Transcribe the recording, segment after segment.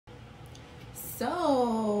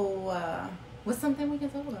So, what's something we can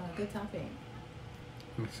talk about? Good topic.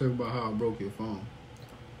 Let's talk about how I broke your phone.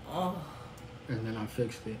 Oh. And then I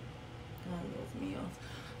fixed it. God knows me off.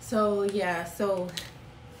 So, yeah. So,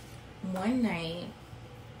 one night,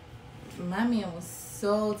 my man was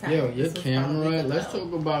so tired. Yo, your camera, let's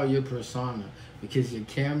talk about your persona. Because your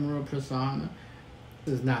camera persona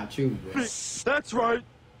is not true, bro. That's right.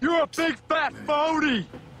 You're a big fat phony.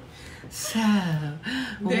 So,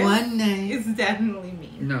 one night. It's definitely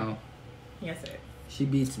me. No. Yes, sir. She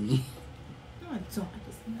beats me. No, I don't.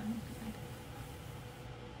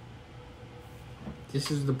 This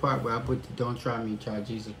is the part where I put the "Don't try me, try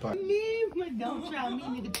Jesus" part. Don't try me,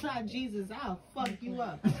 nigga. Try Jesus. I'll fuck you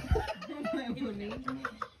up.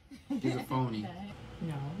 She's a phony.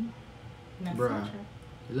 No. That's Bruh. not true.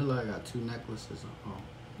 It look like I got 2 necklaces on. Oh.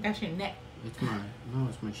 That's your neck. It's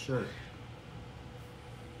my shirt.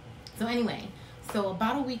 So anyway,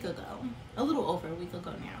 about a week ago, a little over a week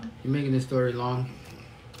ago now. You making this story long?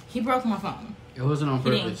 He broke my phone. It wasn't on He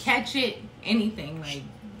purpose. didn't catch it, anything, like,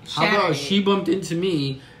 How about it. she bumped into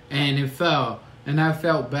me and it fell and I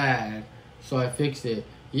felt bad, so I fixed it.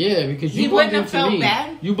 Yeah, because you bumped into me.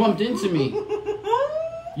 Bad? You bumped into me.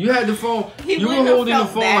 You had the phone. You were wouldn't have holding the felt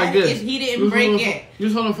phone bad like this. if he didn't break it. You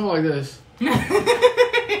was holding the phone like this.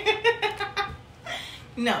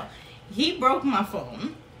 No, he broke my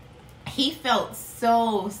phone. He felt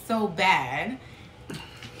so bad.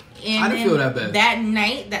 And I didn't feel that bad. That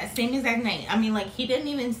night, that same exact night. I mean, like, he didn't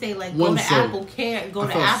even say, like, One go to soul. Apple Care, go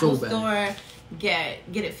to Apple so Store, get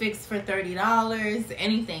it fixed for $30,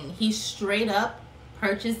 anything. He straight up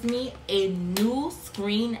purchased me a new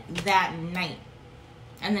screen that night.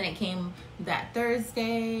 And then it came that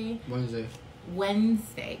Thursday. Wednesday.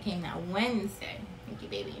 Came that Wednesday. Thank you,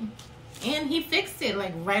 baby. And he fixed it,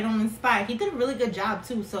 like, right on the spot. He did a really good job,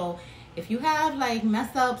 too. So, if you have, like,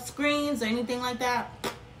 messed up screens or anything like that,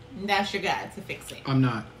 that's your guy to fix it. I'm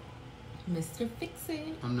not. Mr. Fix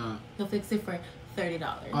It. I'm not. He'll fix it for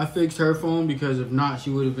 $30. I fixed her phone because if not,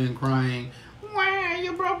 she would have been crying. Why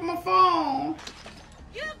you broke my phone?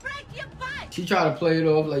 You break your butt. She tried to play it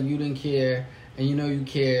off like you didn't care, and you know you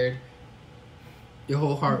cared. Your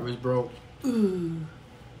whole heart was broke. Ooh.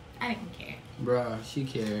 I didn't care. Bruh, she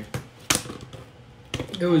cared.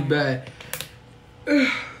 It was bad.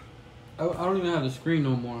 I don't even have the screen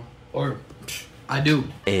no more. Or, I do.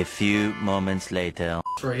 A few moments later.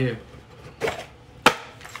 It's right here.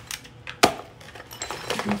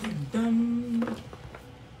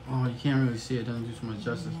 Oh, you can't really see it. It doesn't do too much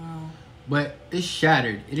justice. No. But it's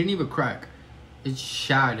shattered. It didn't even crack. It's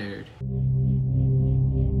shattered.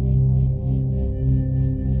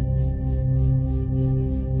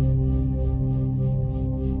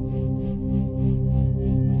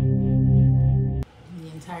 The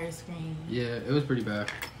entire screen. Yeah, it was pretty bad.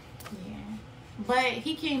 Yeah. But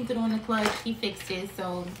he came through in the clutch. He fixed it,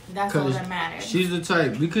 so that's all that matters. She's the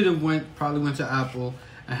type. We could have probably went to Apple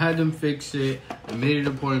and had them fix it and made an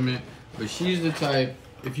appointment. But she's the type,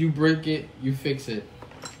 if you break it, you fix it.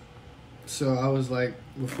 So I was like,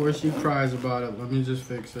 before she cries about it, let me just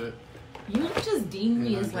fix it. You just deemed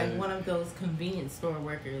me And as I like did. one of those convenience store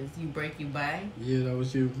workers. You break, you buy. Yeah, that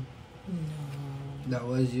was you. No. That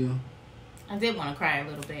was you. I did want to cry a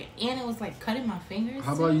little bit. And it was like cutting my fingers.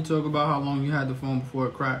 How about you talk about how long you had the phone before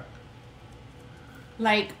it cracked?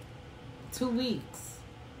 Like 2 weeks.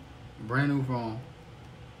 Brand new phone.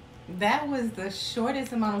 That was the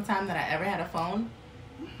shortest amount of time that I ever had a phone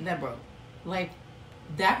that broke. Like,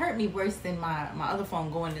 that hurt me worse than my other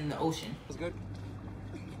phone going in the ocean. That's good.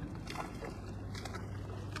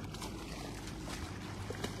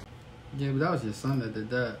 Yeah, but that was your son that did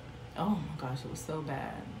that. Oh my gosh, it was so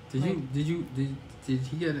bad. Did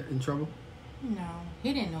he get in trouble? No,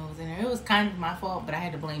 he didn't know it was in there. It was kind of my fault, but I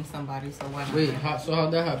had to blame somebody, so why not? Wait,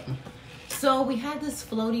 how'd that happen? So we had this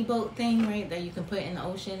floaty boat thing, right, that you can put in the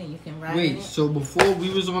ocean and you can ride in Wait, it. so before we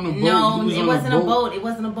was on a boat, No, he was it on wasn't a a boat. It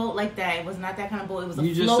wasn't a boat like that. It was not that kind of boat. It was a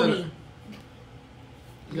You just said floaty. it.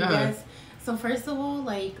 Yeah. So first of all,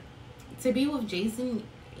 like, to be with Jason,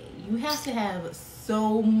 you have to have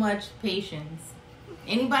so much patience.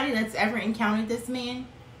 Anybody that's ever encountered this man,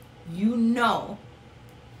 you know.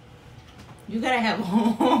 You gotta have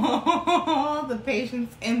all the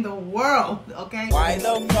patience in the world, okay? Why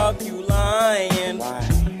the fuck you lying?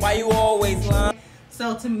 Why you always lying?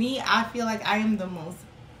 So to me, I feel like I am the most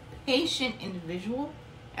patient individual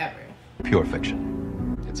ever. Pure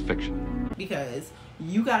fiction. It's fiction. Because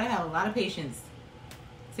you gotta have a lot of patience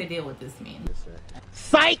to deal with this man.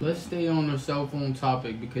 Psych! Let's stay on the cell phone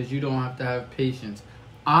topic because you don't have to have patience.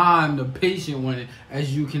 I'm the patient one,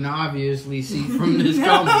 as you can obviously see from this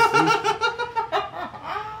conversation.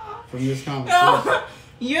 from this conversation. No,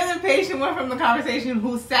 you're the patient one from the conversation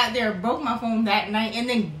who sat there, broke my phone that night, and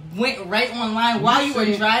then went right online while you were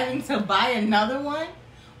driving to buy another one.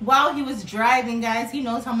 While he was driving, guys, he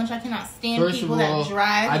knows how much I cannot stand people that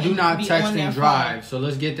drive. I do and not be text on their and drive, phone. so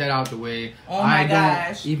let's get that out the way. Oh my I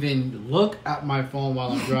gosh. don't even look at my phone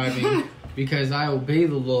while I'm driving because I obey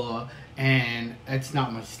the law, and it's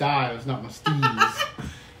not my style. It's not my steez.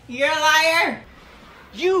 You're a liar.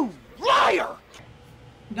 You liar!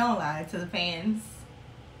 Don't lie to the fans.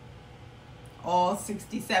 All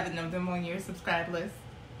 67 of them on your subscribe list.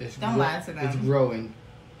 Don't lie to them. It's growing.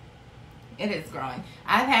 It is growing.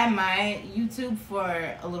 I've had my YouTube for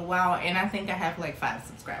a little while, and I think I have like 5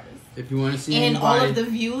 subscribers. If you want to see And anybody, all of the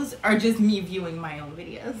views are just me viewing my own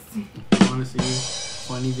videos. if you want to see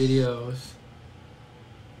funny videos,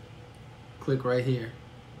 click right here.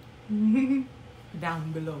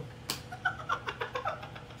 Down below.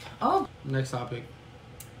 Oh. Next topic.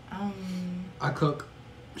 I cook.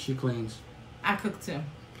 She cleans. I cook too.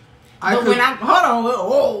 I But cook. when I hold on,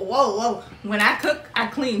 whoa. When I cook, I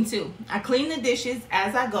clean too. I clean the dishes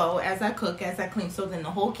as I go, as I cook, as I clean. So then the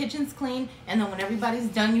whole kitchen's clean, and then when everybody's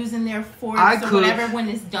done using their forks I or cook. whatever, when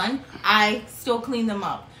it's done, I still clean them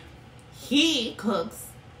up. He cooks,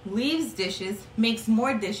 leaves dishes, makes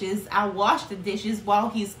more dishes. I wash the dishes while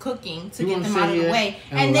he's cooking to You get wanna them sit out of the here way,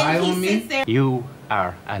 and and lie then he on me? sits there. You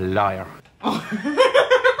are a liar.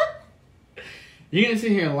 You gonna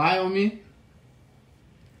sit here and lie on me?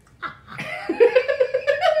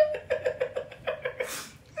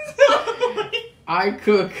 I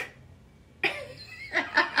cook.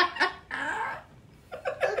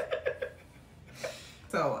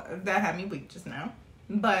 So that had me weak just now,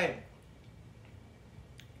 but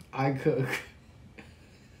I cook.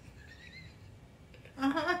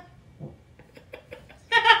 uh-huh.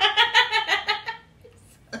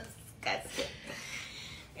 So disgusting.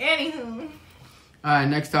 Anywho. Alright,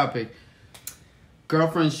 next topic.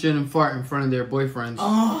 Girlfriends shouldn't fart in front of their boyfriends.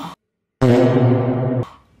 Oh.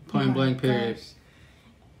 Point blank period.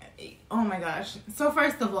 Oh my gosh. So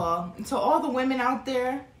first of all, to all the women out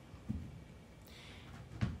there,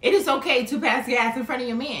 it is okay to pass gas in front of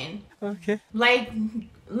your man. Okay. Like,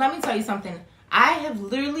 let me tell you something. I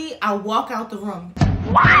walk out the room.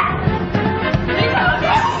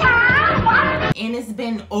 And it's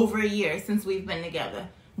been over a year since we've been together.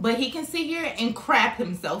 But he can sit here and crap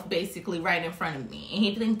himself basically right in front of me. And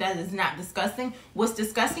he thinks that is not disgusting. What's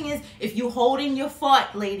disgusting is if you hold in your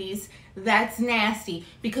fart, ladies, that's nasty.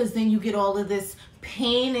 Because then you get all of this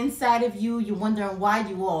pain inside of you. You're wondering why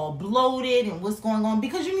you all bloated and what's going on.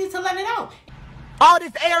 Because you need to let it out. All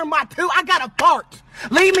this air in my poo, I got a fart.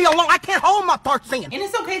 Leave me alone. I can't hold my farts in. And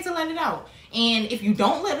it's okay to let it out. And if you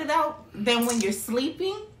don't let it out, then when you're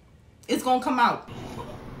sleeping, it's going to come out.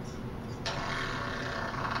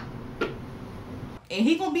 And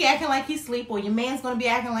he's going to be acting like he's asleep, or your man's going to be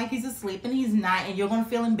acting like he's asleep, and he's not, and you're going to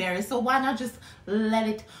feel embarrassed. So why not just let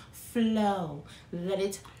it flow? Let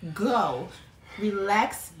it go.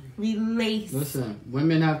 Relax, release. Listen,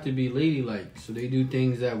 women have to be ladylike, so they do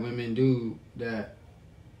things that women do that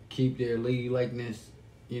keep their ladylikeness,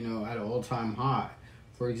 at an all-time high.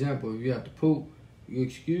 For example, if you have to poop, you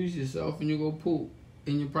excuse yourself and you go poop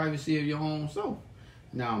in your privacy of your own self.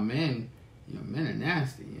 Now, men are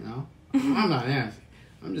nasty, I'm not nasty.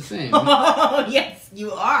 I'm just saying. Oh, yes,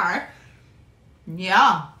 you are.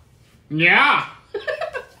 Yeah. Yeah.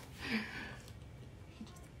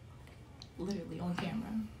 Literally on camera.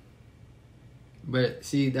 But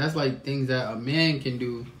see, that's like things that a man can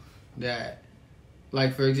do that,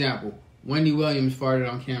 like, for example, Wendy Williams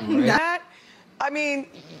farted on camera, right? That, I mean...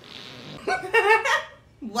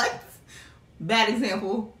 What? Bad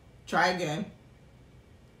example. Try again.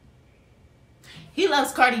 He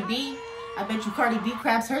loves Cardi B. I bet you Cardi B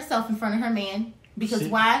craps herself in front of her man. Because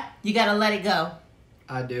Shit. why? You gotta let it go.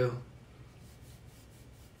 I do.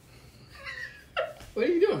 What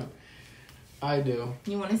are you doing? I do.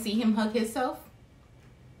 You want to see him hug himself?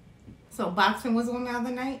 So boxing was on the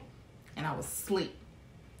other night, and I was asleep.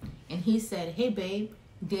 And he said, "Hey babe,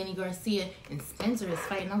 Danny Garcia and Spencer is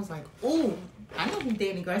fighting." I was like, "Ooh, I know who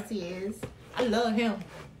Danny Garcia is. I love him.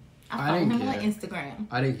 I follow didn't him on care. Instagram."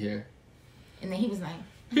 I didn't care. And then he was like,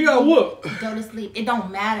 He got whooped. "Go to sleep. It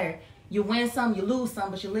don't matter. You win some, you lose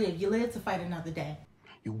some, but you live. You live to fight another day."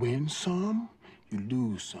 You win some, you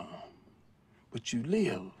lose some. But you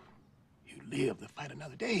live. You live to fight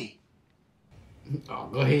another day. Oh,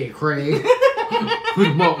 go ahead, Craig. Put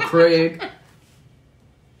him up, Craig.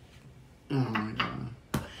 Oh my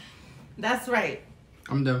God. That's right.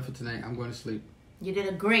 I'm done for tonight. I'm going to sleep. You did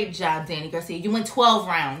a great job, Danny Garcia. You went 12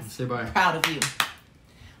 rounds. Say bye. Proud of you.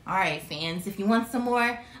 All right, fans. If you want some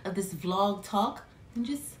more of this vlog talk, then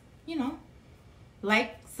just,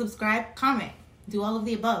 like, subscribe, comment. Do all of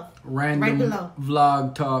the above. Random right below.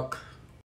 vlog talk.